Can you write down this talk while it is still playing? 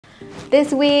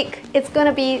This week, it's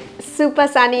gonna be super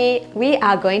sunny. We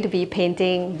are going to be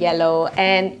painting yellow,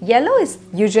 and yellow is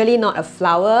usually not a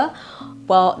flower.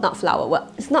 Well,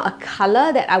 it's not a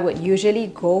color that I would usually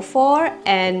go for,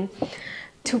 and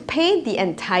to paint the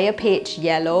entire page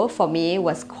yellow for me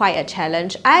was quite a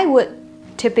challenge. I would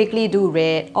typically do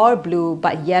red or blue,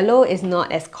 but yellow is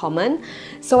not as common.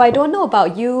 So I don't know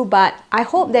about you, but I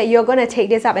hope that you're gonna take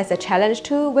this up as a challenge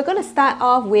too. We're gonna start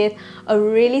off with a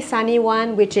really sunny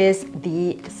one, which is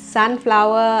the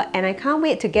sunflower, and I can't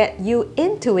wait to get you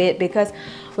into it because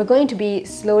we're going to be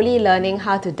slowly learning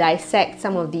how to dissect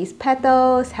some of these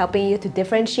petals, helping you to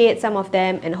differentiate some of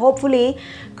them and hopefully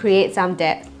create some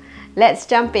depth. Let's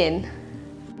jump in.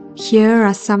 Here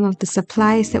are some of the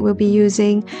supplies that we'll be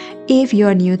using. If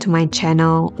you're new to my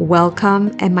channel,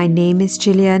 welcome, and my name is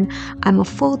Jillian. I'm a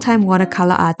full-time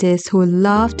watercolor artist who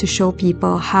loves to show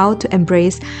people how to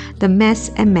embrace the mess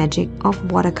and magic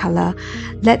of watercolor.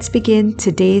 Let's begin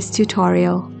today's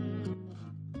tutorial.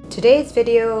 Today's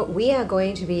video, we are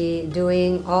going to be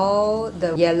doing all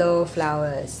the yellow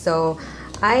flowers. So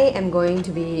I am going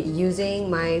to be using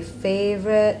my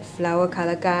favorite flower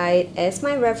color guide as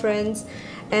my reference.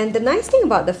 And the nice thing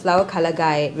about the flower color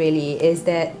guide really is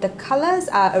that the colors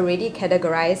are already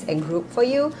categorized and grouped for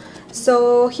you.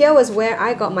 So here was where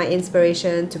I got my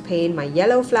inspiration to paint my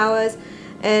yellow flowers.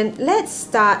 And let's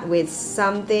start with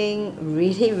something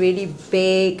really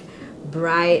big,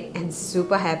 bright and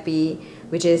super happy,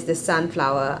 which is the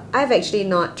sunflower. I've actually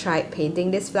not tried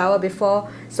painting this flower before,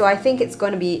 so I think it's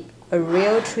going to be a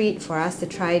real treat for us to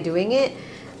try doing it.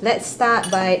 Let's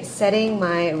start by setting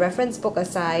my reference book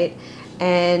aside,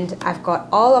 and I've got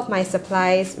all of my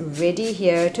supplies ready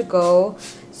here to go.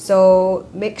 So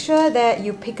make sure that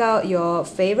you pick out your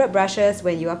favorite brushes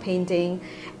when you are painting,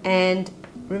 and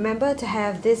remember to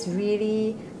have this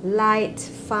really light,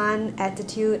 fun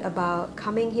attitude about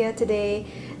coming here today.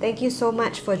 Thank you so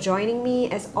much for joining me.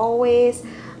 As always,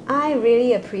 I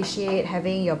really appreciate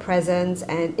having your presence,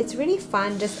 and it's really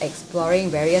fun just exploring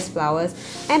various flowers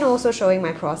and also showing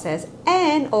my process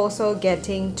and also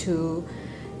getting to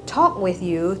talk with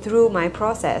you through my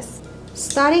process.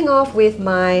 Starting off with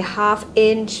my 1/2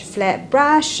 inch flat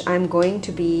brush, I'm going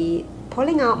to be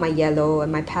pulling out my yellow,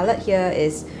 and my palette here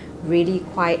is really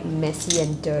quite messy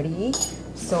and dirty.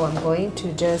 So I'm going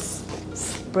to just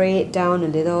spray it down a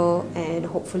little and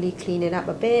hopefully clean it up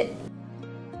a bit.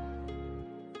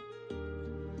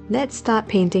 Let's start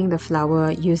painting the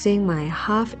flower using my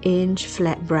 1/2 inch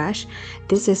flat brush.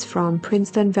 This is from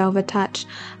Princeton Velvet Touch.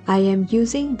 I am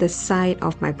using the side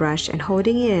of my brush and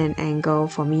holding it at an angle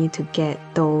for me to get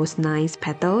those nice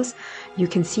petals. You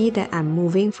can see that I'm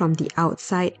moving from the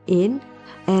outside in,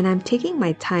 and I'm taking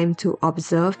my time to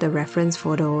observe the reference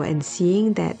photo and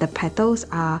seeing that the petals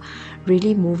are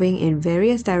really moving in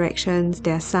various directions.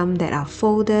 There are some that are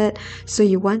folded, so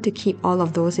you want to keep all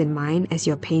of those in mind as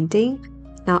you're painting.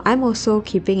 Now I'm also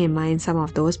keeping in mind some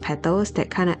of those petals that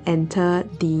kind of enter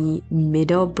the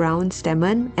middle brown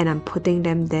stamen, and I'm putting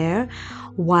them there.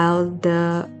 While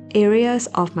the areas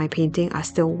of my painting are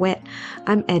still wet,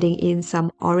 I'm adding in some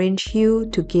orange hue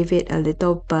to give it a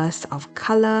little burst of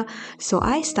color. So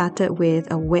I started with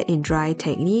a wet in dry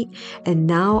technique, and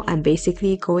now I'm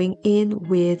basically going in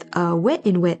with a wet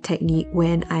in wet technique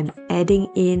when I'm adding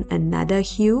in another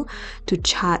hue to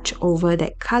charge over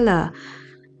that color.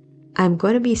 I'm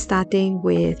going to be starting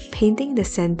with painting the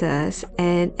centers,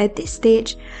 and at this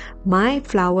stage my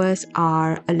flowers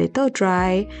are a little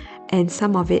dry and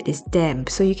some of it is damp.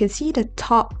 So you can see the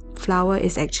top flower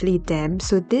is actually damp,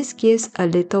 so this gives a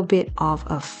little bit of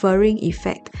a furring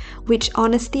effect, which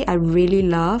honestly I really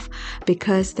love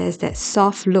because there's that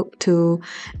soft look to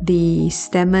the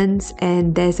stamens,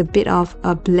 and there's a bit of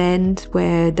a blend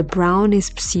where the brown is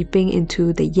seeping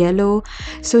into the yellow.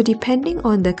 So depending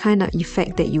on the kind of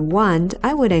effect that you want,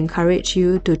 I would encourage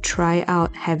you to try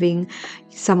out having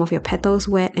some of your petals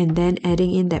wet and then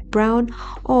adding in that brown,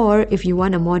 or if you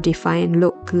want a more defined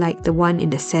look like the one in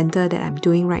the center that I'm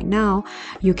doing right now,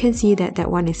 you can see that that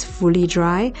one is fully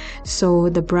dry, so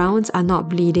the browns are not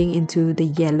bleeding into the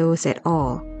yellows at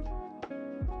all.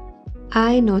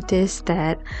 I noticed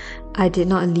that I did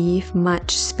not leave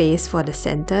much space for the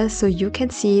center, so you can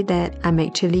see that I'm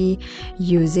actually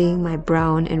using my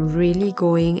brown and really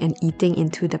going and eating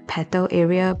into the petal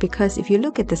area, because if you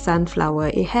look at the sunflower,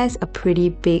 it has a pretty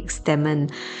big stamen,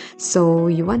 so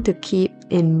you want to keep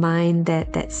in mind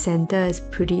that that center is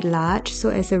pretty large, so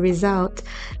as a result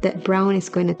that brown is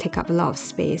going to take up a lot of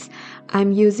space.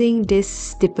 I'm using this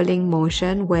stippling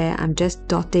motion where I'm just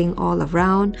dotting all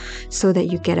around so that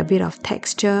you get a bit of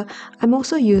texture. I'm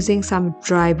also using using some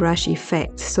dry brush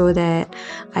effect so that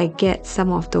I get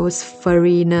some of those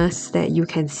furriness that you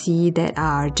can see that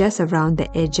are just around the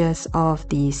edges of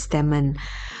the stamen.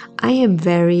 I am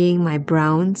varying my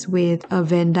browns with a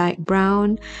Van Dyke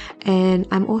brown, and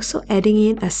I'm also adding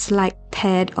in a slight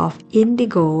tad of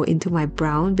indigo into my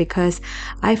brown because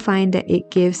I find that it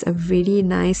gives a really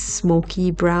nice smoky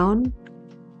brown.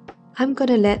 I'm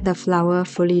gonna let the flower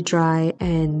fully dry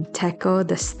and tackle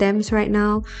the stems right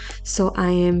now. So I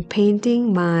am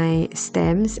painting my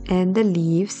stems and the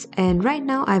leaves, and right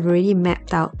now I've already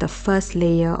mapped out the first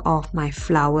layer of my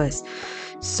flowers.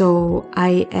 So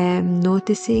I am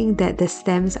noticing that the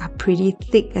stems are pretty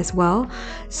thick as well.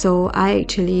 So I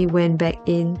actually went back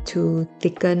in to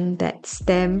thicken that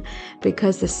stem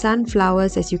because the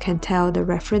sunflowers, as you can tell, the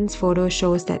reference photo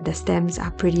shows that the stems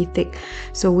are pretty thick.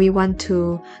 So we want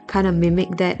to kind of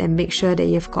mimic that and make sure that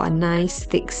you've got a nice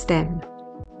thick stem.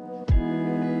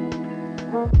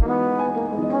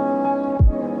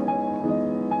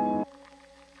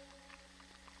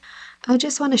 I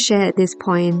just want to share at this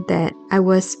point that I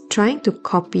was trying to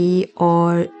copy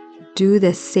or do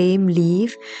the same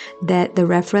leaf that the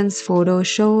reference photo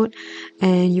showed,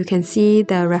 and you can see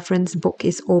the reference book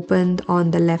is opened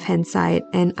on the left hand side,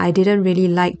 and I didn't really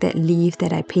like that leaf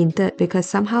that I painted because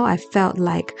somehow I felt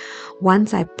like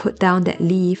once I put down that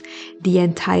leaf, the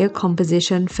entire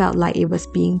composition felt like it was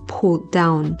being pulled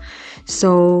down.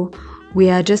 So we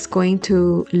are just going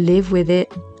to live with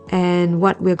it. And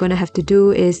what we're going to have to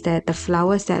do is that the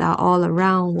flowers that are all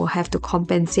around will have to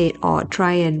compensate or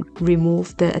try and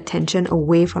remove the attention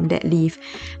away from that leaf,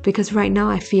 because right now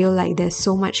I feel like there's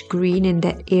so much green in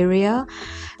that area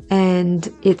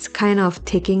and it's kind of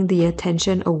taking the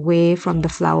attention away from the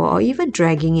flower or even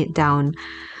dragging it down.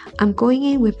 I'm going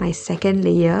in with my second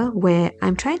layer where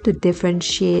I'm trying to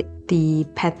differentiate the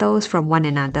petals from one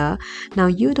another. Now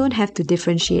you don't have to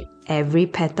differentiate every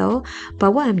petal,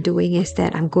 but what I'm doing is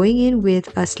that I'm going in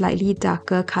with a slightly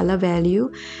darker color value,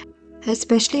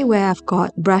 especially where I've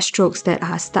got brush strokes that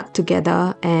are stuck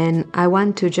together and I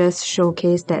want to just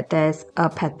showcase that there's a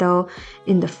petal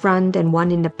in the front and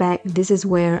one in the back. This is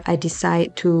where I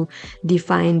decide to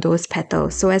define those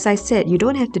petals. So as I said, you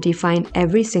don't have to define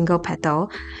every single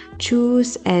petal.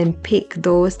 Choose and pick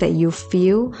those that you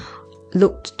feel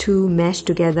look to mesh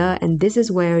together, and this is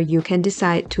where you can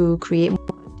decide to create more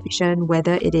variation,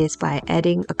 whether it is by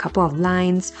adding a couple of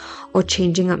lines or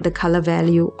changing up the color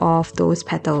value of those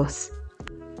petals.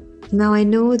 Now I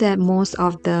know that most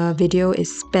of the video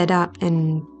is sped up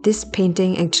and this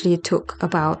painting actually took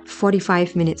about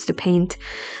 45 minutes to paint,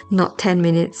 not 10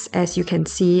 minutes as you can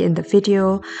see in the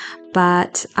video.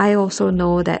 But I also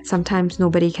know that sometimes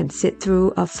nobody can sit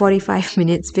through a 45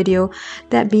 minutes video.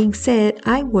 That being said,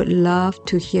 I would love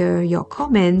to hear your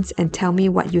comments and tell me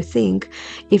what you think,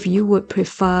 if you would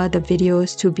prefer the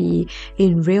videos to be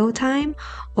in real time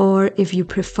or if you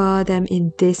prefer them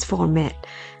in this format.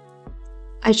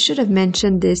 I should have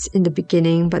mentioned this in the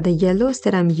beginning, but the yellows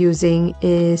that I'm using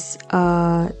is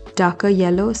a darker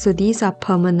yellow. So these are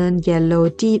permanent yellow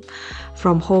deep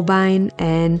from Holbein,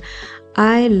 and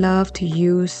I love to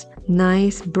use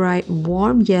nice bright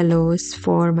warm yellows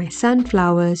for my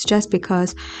sunflowers just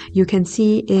because you can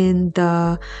see in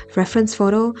the reference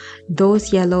photo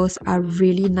those yellows are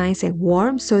really nice and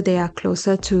warm, so they are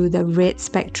closer to the red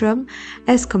spectrum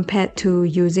as compared to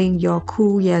using your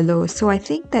cool yellows. So I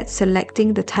think that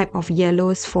selecting the type of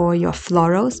yellows for your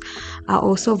florals are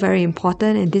also very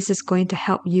important, and this is going to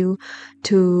help you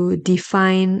to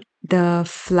define the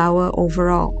flower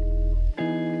overall.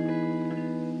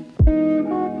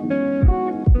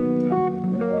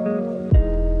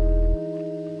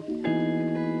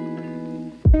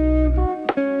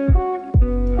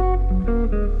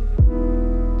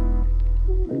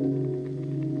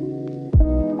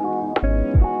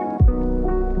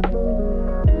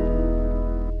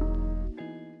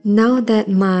 Now that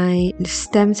my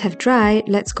stems have dried,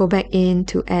 let's go back in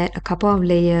to add a couple of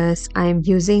layers. I'm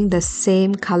using the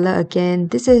same color again.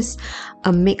 This is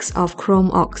a mix of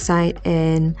chrome oxide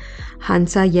and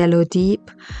Hansa yellow deep.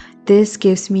 This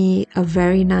gives me a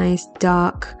very nice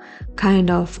dark kind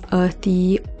of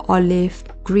earthy olive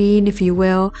green, if you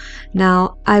will.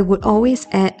 Now I would always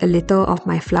add a little of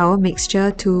my flower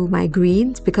mixture to my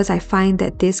greens because I find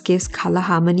that this gives color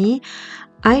harmony.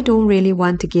 I don't really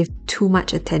want to give too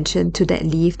much attention to that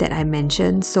leaf that I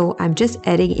mentioned, so I'm just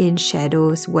adding in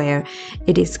shadows where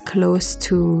it is close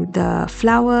to the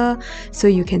flower, so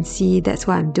you can see that's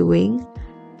what I'm doing.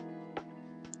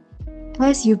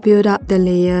 As you build up the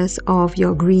layers of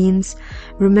your greens,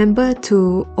 remember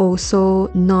to also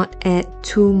not add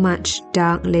too much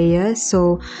dark layers.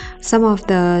 So some of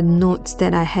the notes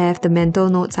that I have, the mental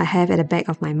notes I have at the back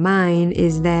of my mind,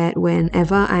 is that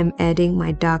whenever I'm adding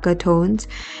my darker tones,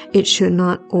 it should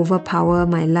not overpower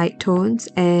my light tones,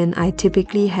 and I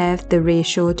typically have the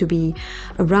ratio to be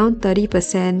around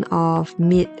 30% of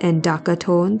mid and darker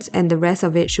tones, and the rest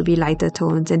of it should be lighter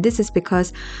tones. And this is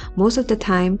because most of the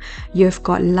time you've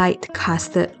got light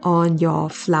casted on your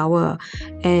flower,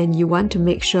 and you want to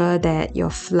make sure that your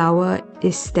flower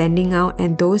is standing out,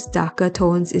 and those darker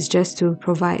tones is just to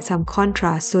provide some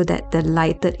contrast so that the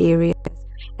lighted area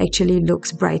actually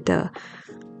looks brighter.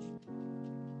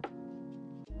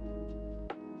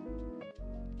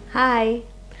 Hi,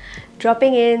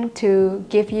 dropping in to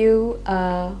give you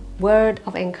a word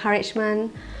of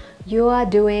encouragement. You are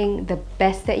doing the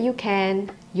best that you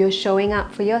can. You're showing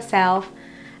up for yourself,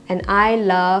 and I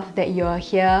love that you're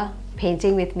here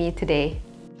painting with me today.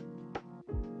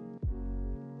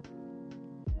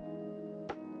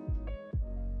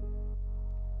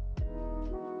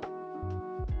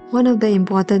 One of the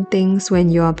important things when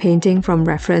you're painting from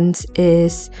reference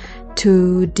is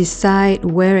to decide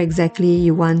where exactly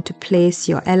you want to place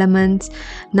your elements.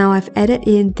 Now I've added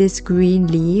in this green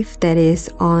leaf that is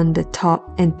on the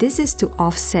top, and this is to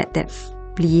offset that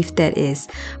leaf that is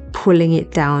pulling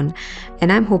it down,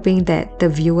 and I'm hoping that the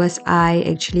viewer's eye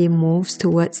actually moves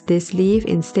towards this leaf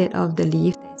instead of the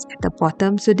leaf that's at the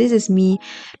bottom. So this is me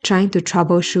trying to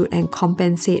troubleshoot and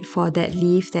compensate for that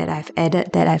leaf that I've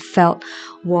added that I felt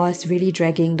was really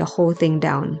dragging the whole thing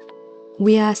down.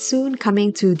 We are soon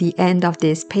coming to the end of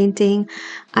this painting.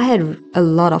 I had a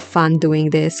lot of fun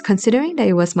doing this. Considering that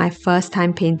it was my first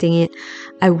time painting it,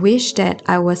 I wish that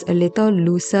I was a little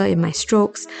looser in my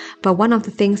strokes, but one of the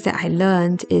things that I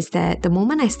learned is that the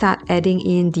moment I start adding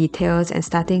in details and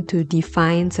starting to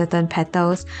define certain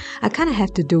petals, I kind of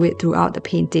have to do it throughout the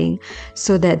painting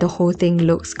so that the whole thing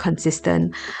looks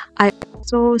consistent. I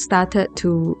also started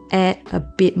to add a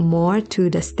bit more to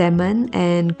the stamen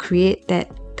and create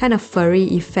that kind of furry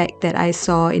effect that I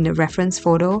saw in the reference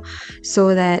photo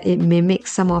so that it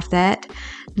mimics some of that.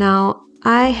 Now,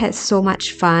 I had so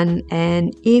much fun,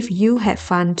 and if you had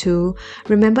fun too,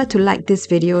 remember to like this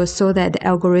video so that the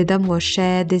algorithm will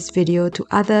share this video to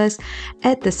others.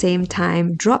 At the same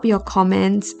time, drop your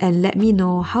comments and let me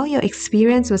know how your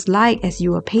experience was like as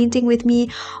you were painting with me,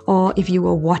 or if you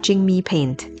were watching me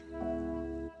paint.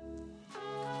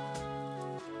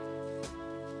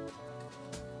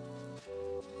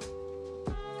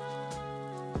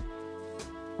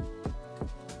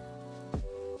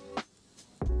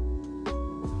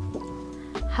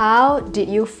 How did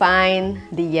you find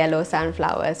the yellow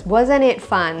sunflowers? Wasn't it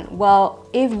fun? Well,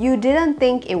 if you didn't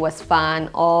think it was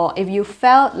fun, or if you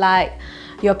felt like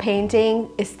your painting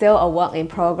is still a work in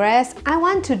progress, I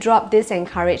want to drop this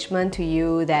encouragement to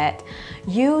you that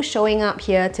you showing up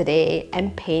here today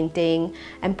and painting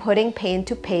and putting paint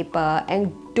to paper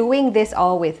and doing this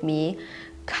all with me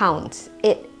counts.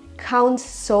 It counts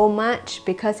so much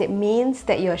because it means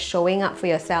that you're showing up for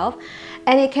yourself,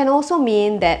 and it can also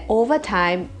mean that over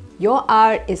time your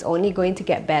art is only going to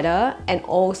get better, and it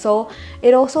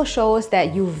also shows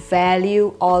that you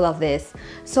value all of this.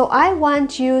 So I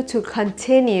want you to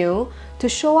continue to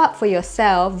show up for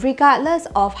yourself regardless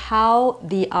of how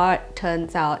the art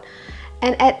turns out.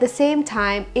 And at the same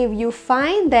time, if you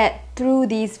find that through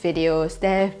these videos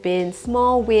there have been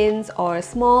small wins or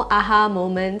small aha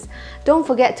moments, don't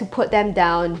forget to put them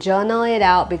down, journal it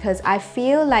out, because I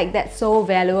feel like that's so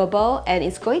valuable and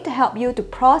it's going to help you to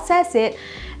process it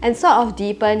and sort of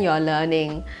deepen your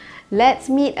learning. Let's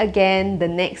meet again the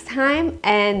next time,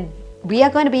 and we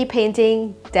are going to be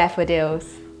painting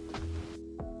daffodils.